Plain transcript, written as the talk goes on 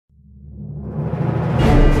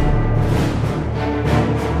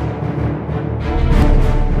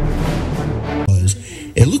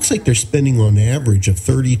it looks like they're spending on average of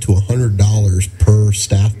 $30 to $100 per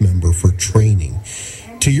staff member for training.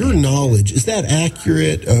 To your knowledge, is that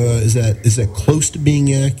accurate? Is that close to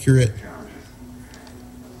being accurate?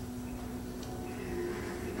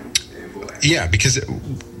 Yeah, because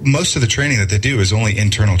most of the training that they do is only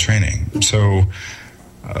internal training. So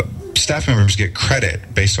staff members get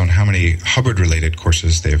credit based on how many Hubbard-related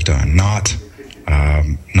courses they've done, not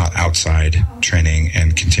outside training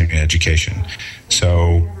and continuing education.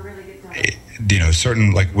 So,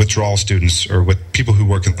 certain like withdrawal students or with people who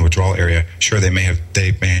work in the withdrawal area, sure, they may have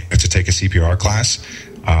to take a CPR class.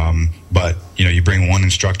 But you bring one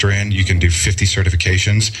instructor in, you can do 50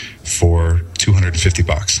 certifications for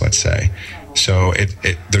 $250, let's say. So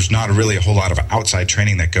there's not really a whole lot of outside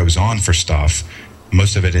training that goes on for stuff.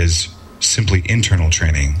 Most of it is simply internal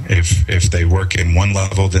training. If they work in one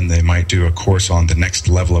level, then they might do a course on the next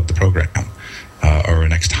level of the program, or a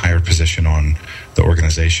next higher position on the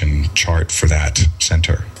organization chart for that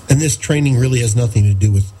center. And this training really has nothing to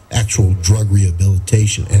do with actual drug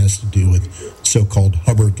rehabilitation. It has to do with so-called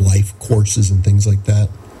Hubbard Life courses and things like that.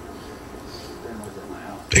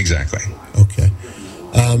 Exactly. Okay.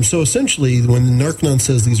 So essentially, when the Narconon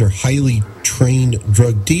says these are highly trained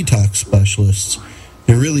drug detox specialists,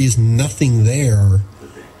 there really is nothing there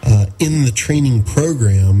in the training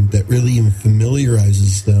program that really even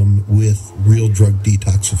familiarizes them with real drug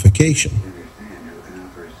detoxification.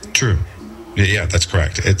 True. Yeah, that's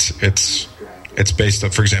correct. It's based on,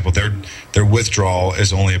 for example, their withdrawal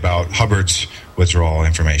is only about Hubbard's withdrawal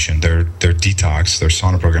information. Their detox, their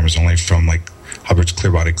sauna program is only from like Hubbard's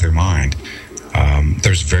Clear Body, Clear Mind.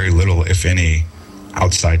 There's very little, if any,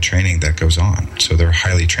 outside training that goes on. So they're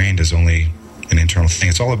highly trained as only an internal thing.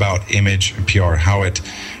 It's all about image and PR, how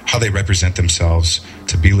they represent themselves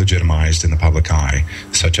to be legitimized in the public eye,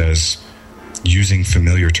 such as using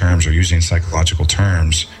familiar terms or using psychological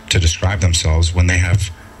terms to describe themselves when they have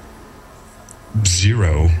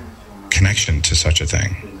zero connection to such a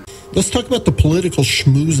thing. Let's talk about the political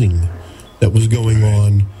schmoozing that was going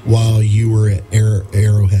on while you were at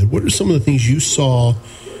Arrowhead. What are some of the things you saw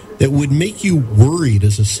that would make you worried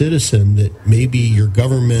as a citizen that maybe your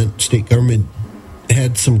government, state government,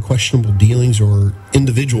 had some questionable dealings or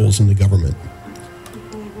individuals in the government?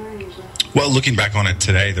 Well, looking back on it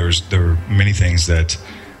today, there were many things that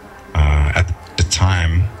at the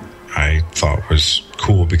time I thought was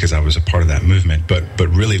cool because I was a part of that movement. But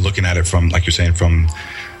really looking at it from, like you're saying, from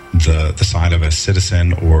the side of a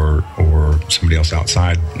citizen or somebody else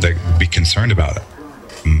outside that would be concerned about it.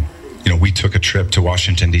 We took a trip to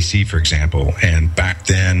Washington, D.C., for example, and back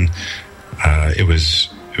then it was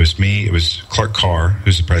me, it was Clark Carr,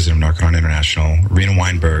 who's the president of Narconon International, Rena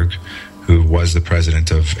Weinberg, who was the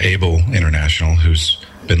president of ABLE International, who's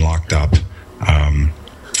been locked up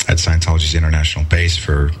at Scientology's international base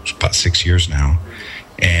for about 6 years now,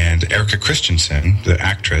 and Erica Christensen, the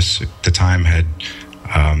actress, at the time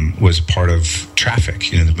was part of Traffic,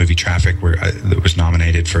 the movie Traffic, where it was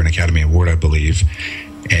nominated for an Academy Award, I believe.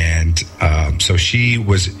 And so she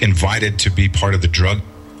was invited to be part of the Drug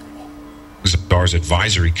Czar's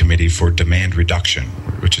Advisory Committee for Demand Reduction,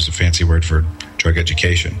 which is a fancy word for drug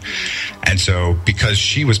education. And so because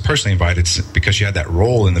she was personally invited, because she had that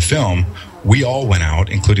role in the film, we all went out,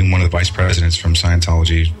 including one of the vice presidents from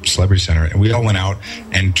Scientology Celebrity Center, and we all went out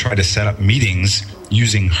and tried to set up meetings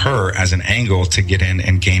using her as an angle to get in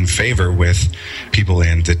and gain favor with people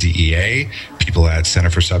in the DEA, people at Center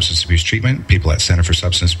for Substance Abuse Treatment, people at Center for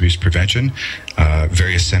Substance Abuse Prevention,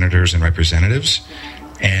 various senators and representatives.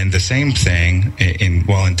 And the same thing, in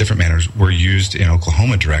different manners, were used in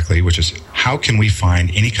Oklahoma directly, which is how can we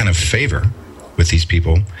find any kind of favor with these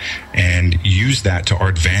people and use that to our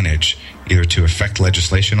advantage, either to affect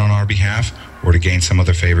legislation on our behalf or to gain some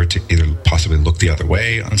other favor, to either possibly look the other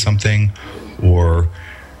way on something or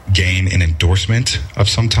gain an endorsement of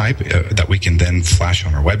some type that we can then flash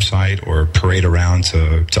on our website or parade around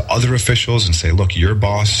to other officials and say, look, your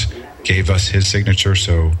boss gave us his signature,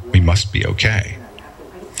 so we must be okay.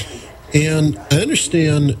 And I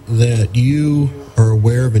understand that you are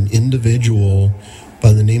aware of an individual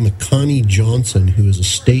by the name of Connie Johnson, who is a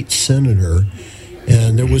state senator,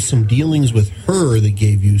 and there was some dealings with her that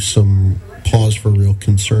gave you some pause for real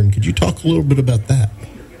concern. Could you talk a little bit about that?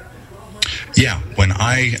 Yeah, when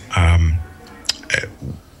I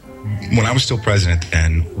was still president,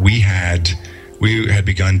 then we had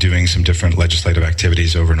begun doing some different legislative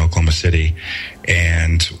activities over in Oklahoma City,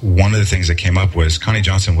 and one of the things that came up was Connie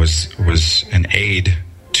Johnson was an aide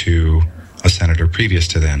to a senator previous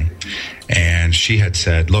to then, and she had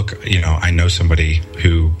said, look, I know somebody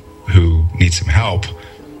who needs some help.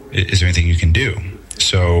 Is there anything you can do?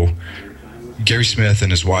 So Gary Smith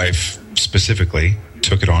and his wife specifically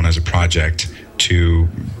took it on as a project to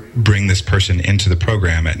bring this person into the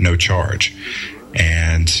program at no charge,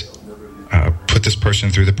 and put this person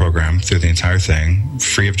through the program, through the entire thing,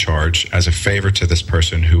 free of charge, as a favor to this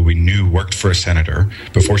person who we knew worked for a senator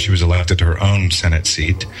before she was elected to her own Senate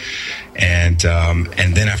seat. And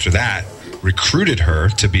then after that, recruited her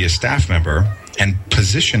to be a staff member and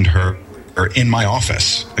positioned her in my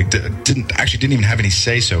office. Like, didn't even have any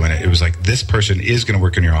say-so in it. It was like, this person is going to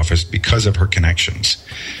work in your office because of her connections.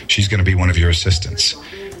 She's going to be one of your assistants.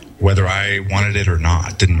 Whether I wanted it or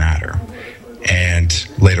not, didn't matter. And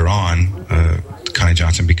later on, Connie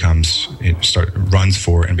Johnson runs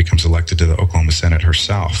for and becomes elected to the Oklahoma Senate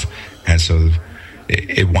herself. And so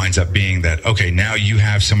it winds up being that, okay, now you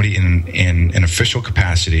have somebody in an official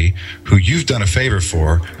capacity who you've done a favor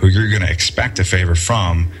for, who you're going to expect a favor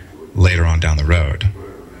from later on down the road.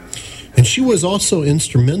 And she was also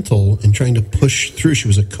instrumental in trying to push through. She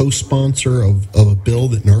was a co-sponsor of a bill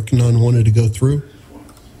that Narconon wanted to go through.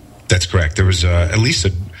 That's correct. There was at least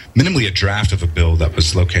minimally a draft of a bill that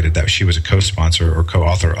was located that she was a co-sponsor or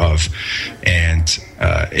co-author of, and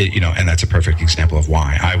and that's a perfect example of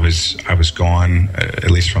why I was gone, at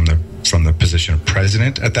least from the position of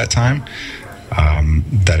president at that time,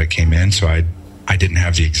 that it came in. So I didn't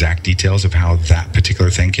have the exact details of how that particular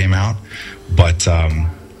thing came out, but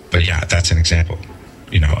yeah, that's an example.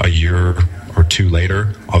 A year or two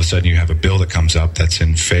later, all of a sudden you have a bill that comes up that's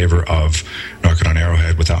in favor of Narconon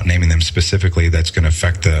Arrowhead without naming them specifically, that's going to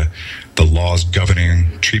affect the laws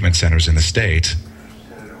governing treatment centers in the state.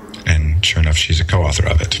 And sure enough, she's a co-author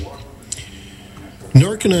of it.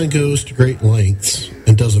 Narconon goes to great lengths,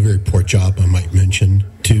 and does a very poor job, I might mention,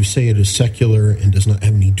 to say it is secular and does not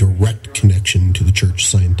have any direct connection to the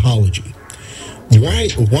Church of Scientology.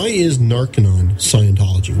 Why is Narconon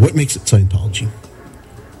Scientology? What makes it Scientology?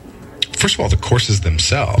 First of all, the courses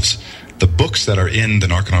themselves, the books that are in the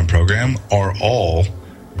Narconon program are all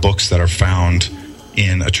books that are found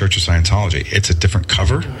in a Church of Scientology. It's a different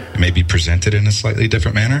cover. It may be presented in a slightly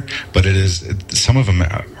different manner, but some of them,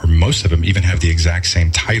 or most of them, even have the exact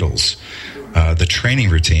same titles. The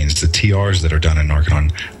training routines, the TRs that are done in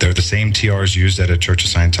Narconon, they're the same TRs used at a Church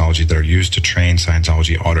of Scientology that are used to train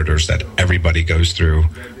Scientology auditors that everybody goes through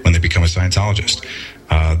when they become a Scientologist.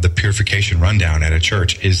 The purification rundown at a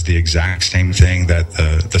church is the exact same thing that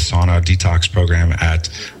the sauna detox program at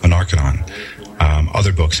a Narconon.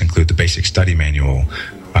 Other books include the basic study manual,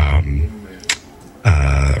 or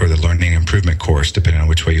the learning improvement course, depending on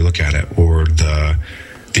which way you look at it, or the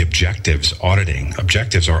objectives auditing.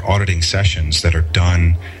 Objectives are auditing sessions that are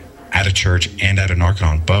done at a church and at a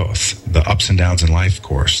Narconon, both. The ups and downs in life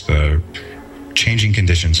course, the changing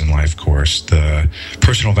conditions in life course, the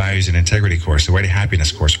personal values and integrity course, the way to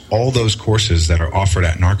happiness course. All those courses that are offered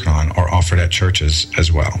at Narconon are offered at churches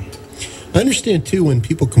as well. I understand, too, when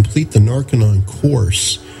people complete the Narconon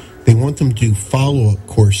course, they want them to do follow-up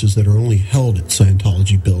courses that are only held at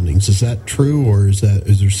Scientology buildings. Is that true, or is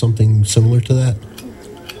there something similar to that?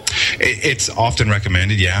 It's often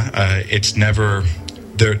recommended, yeah. It's never...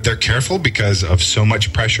 They're careful because of so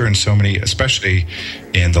much pressure and so many, especially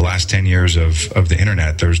in the last 10 years of the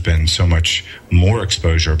internet, there's been so much more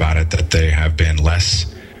exposure about it that they have been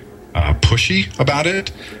less pushy about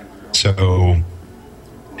it. So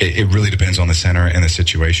it really depends on the center and the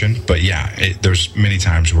situation. But yeah, there's many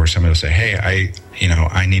times where somebody will say, hey,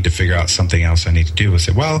 I need to figure out something else I need to do. We'll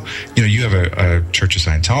say, well, you have a Church of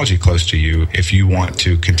Scientology close to you. If you want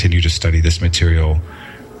to continue to study this material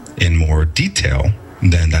in more detail,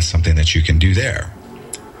 then that's something that you can do there.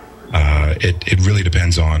 It really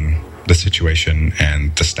depends on the situation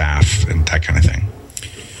and the staff and that kind of thing.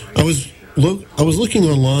 I was looking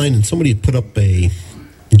online, and somebody had put up a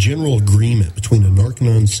general agreement between the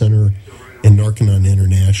Narconon Center and Narconon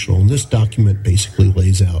International, and this document basically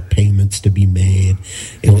lays out payments to be made.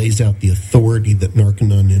 It lays out the authority that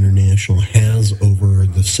Narconon International has over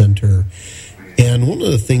the center. And one of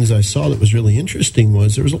the things I saw that was really interesting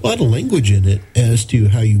was there was a lot of language in it as to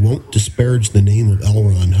how you won't disparage the name of L.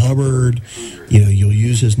 Ron Hubbard. You'll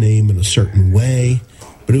use his name in a certain way.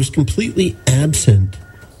 But it was completely absent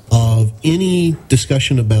of any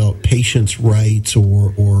discussion about patients' rights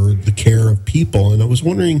or the care of people. And I was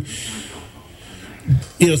wondering,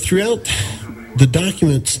 throughout the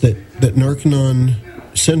documents that Narconon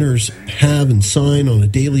centers have and sign on a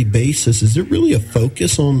daily basis, is there really a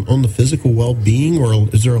focus on the physical well-being, or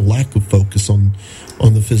is there a lack of focus on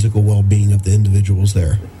the physical well-being of the individuals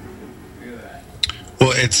there?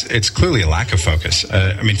 Well, it's clearly a lack of focus.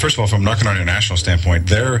 First of all, from Narconon International standpoint,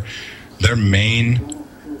 their main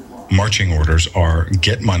marching orders are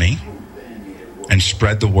get money and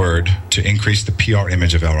spread the word to increase the PR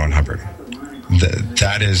image of L. Ron Hubbard.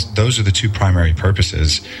 Those are the two primary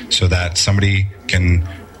purposes, so that somebody can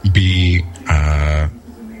be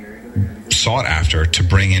sought after to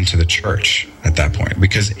bring into the church at that point.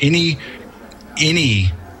 Because any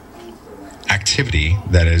activity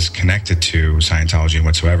that is connected to Scientology and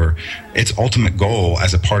whatsoever, its ultimate goal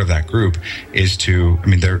as a part of that group is to,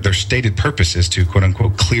 their stated purpose is to, quote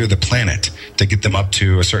unquote, clear the planet, to get them up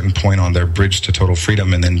to a certain point on their bridge to total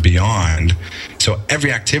freedom and then beyond. So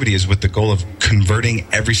every activity is with the goal of converting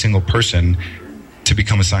every single person to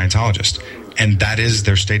become a Scientologist. And that is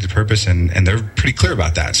their stated purpose, and they're pretty clear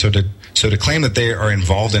about that. So to claim that they are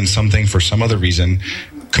involved in something for some other reason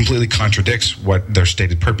completely contradicts what their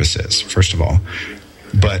stated purpose is, first of all.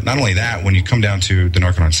 But not only that, when you come down to the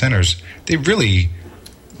Narconon centers, they really,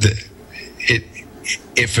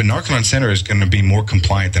 if a Narconon center is going to be more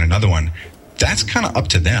compliant than another one, that's kind of up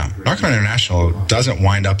to them. Narconon International doesn't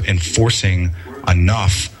wind up enforcing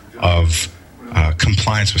enough of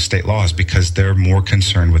compliance with state laws, because they're more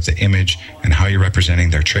concerned with the image and how you're representing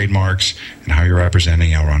their trademarks and how you're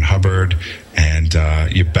representing L. Ron Hubbard, and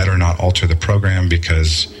you better not alter the program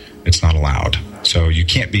because it's not allowed. So you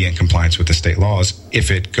can't be in compliance with the state laws if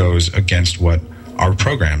it goes against what our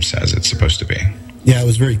program says it's supposed to be. Yeah, it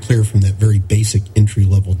was very clear from that very basic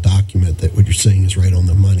entry-level document that what you're saying is right on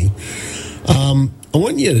the money. I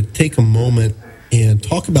want you to take a moment and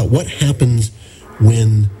talk about what happens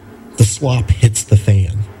when the slop hits the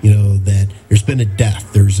fan. You know, that there's been a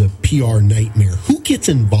death, there's a PR nightmare. Who gets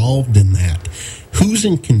involved in that? Who's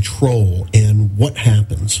in control, and what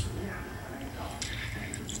happens?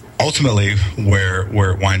 Ultimately,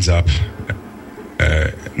 where it winds up,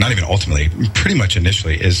 not even ultimately, pretty much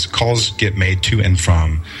initially, is calls get made to and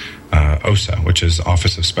from OSA, which is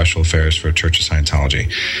Office of Special Affairs for Church of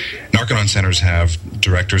Scientology. Narconon centers have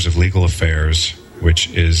directors of legal affairs, which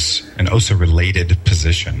is an OSA-related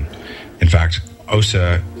position. In fact,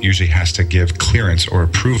 OSA usually has to give clearance or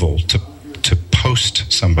approval to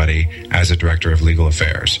post somebody as a director of legal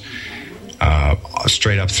affairs,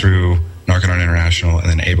 straight up through Narconon International and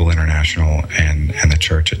then Able International and the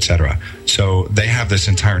church, etc. So they have this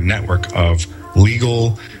entire network of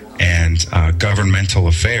legal and governmental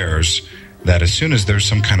affairs that as soon as there's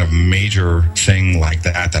some kind of major thing like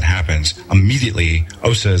that happens, immediately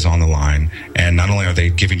OSA is on the line. And not only are they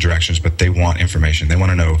giving directions, but they want information. They want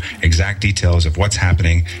to know exact details of what's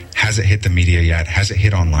happening. Has it hit the media yet? Has it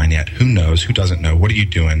hit online yet? Who knows? Who doesn't know? What are you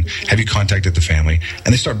doing? Have you contacted the family?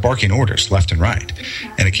 And they start barking orders left and right.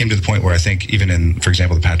 And it came to the point where I think even in, for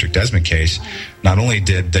example, the Patrick Desmond case, not only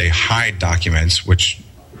did they hide documents, which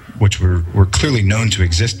were clearly known to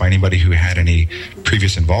exist by anybody who had any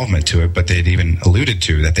previous involvement to it, but they'd even alluded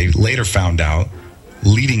to that they later found out,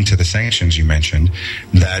 leading to the sanctions you mentioned,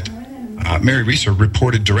 that Mary Reeser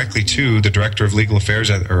reported directly to the director of legal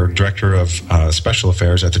affairs or director of special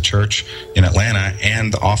affairs at the church in Atlanta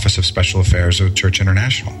and the Office of Special Affairs of Church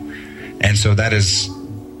International. And so that is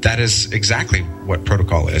exactly what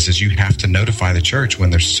protocol is you have to notify the church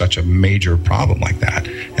when there's such a major problem like that,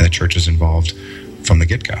 and the church is involved from the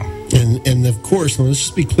get-go. And of course, let's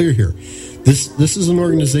just be clear here. This is an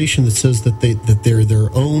organization that says that they're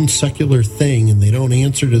their own secular thing and they don't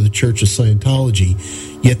answer to the Church of Scientology,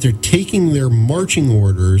 yet they're taking their marching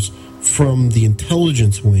orders from the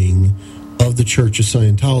intelligence wing of the Church of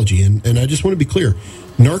Scientology. And I just want to be clear,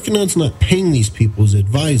 Narconon's not paying these people as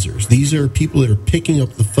advisors. These are people that are picking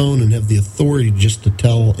up the phone and have the authority just to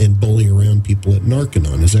tell and bully around people at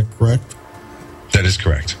Narconon. Is that correct? That is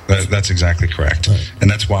correct. That's exactly correct. Right.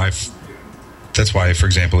 And that's why, for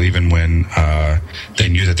example, even when they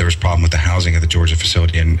knew that there was a problem with the housing at the Georgia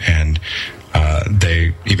facility, and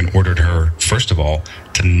they even ordered her, first of all,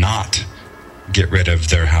 to not get rid of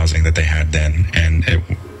their housing that they had then, and it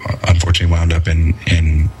unfortunately wound up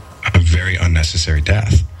in a very unnecessary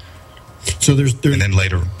death. So there's and then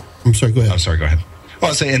later. I'm sorry. Go ahead. I'm sorry. Go ahead. Well,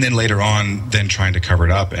 I'll say, and then later on, then trying to cover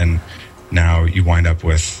it up, and now you wind up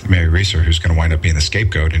with Mary Reeser, who's going to wind up being the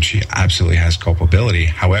scapegoat, and she absolutely has culpability.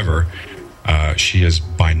 However, she is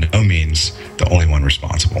by no means the only one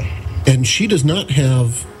responsible. And she does not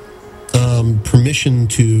have permission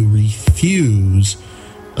to refuse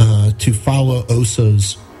to follow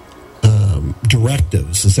OSA's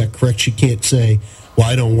directives. Is that correct? She can't say, well,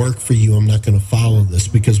 I don't work for you, I'm not going to follow this,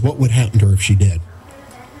 because what would happen to her if she did?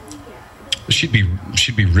 She'd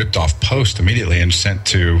be ripped off post immediately and sent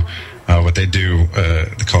to what they do,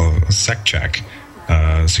 they call a sec check,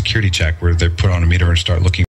 security check, where they put on a meter and start looking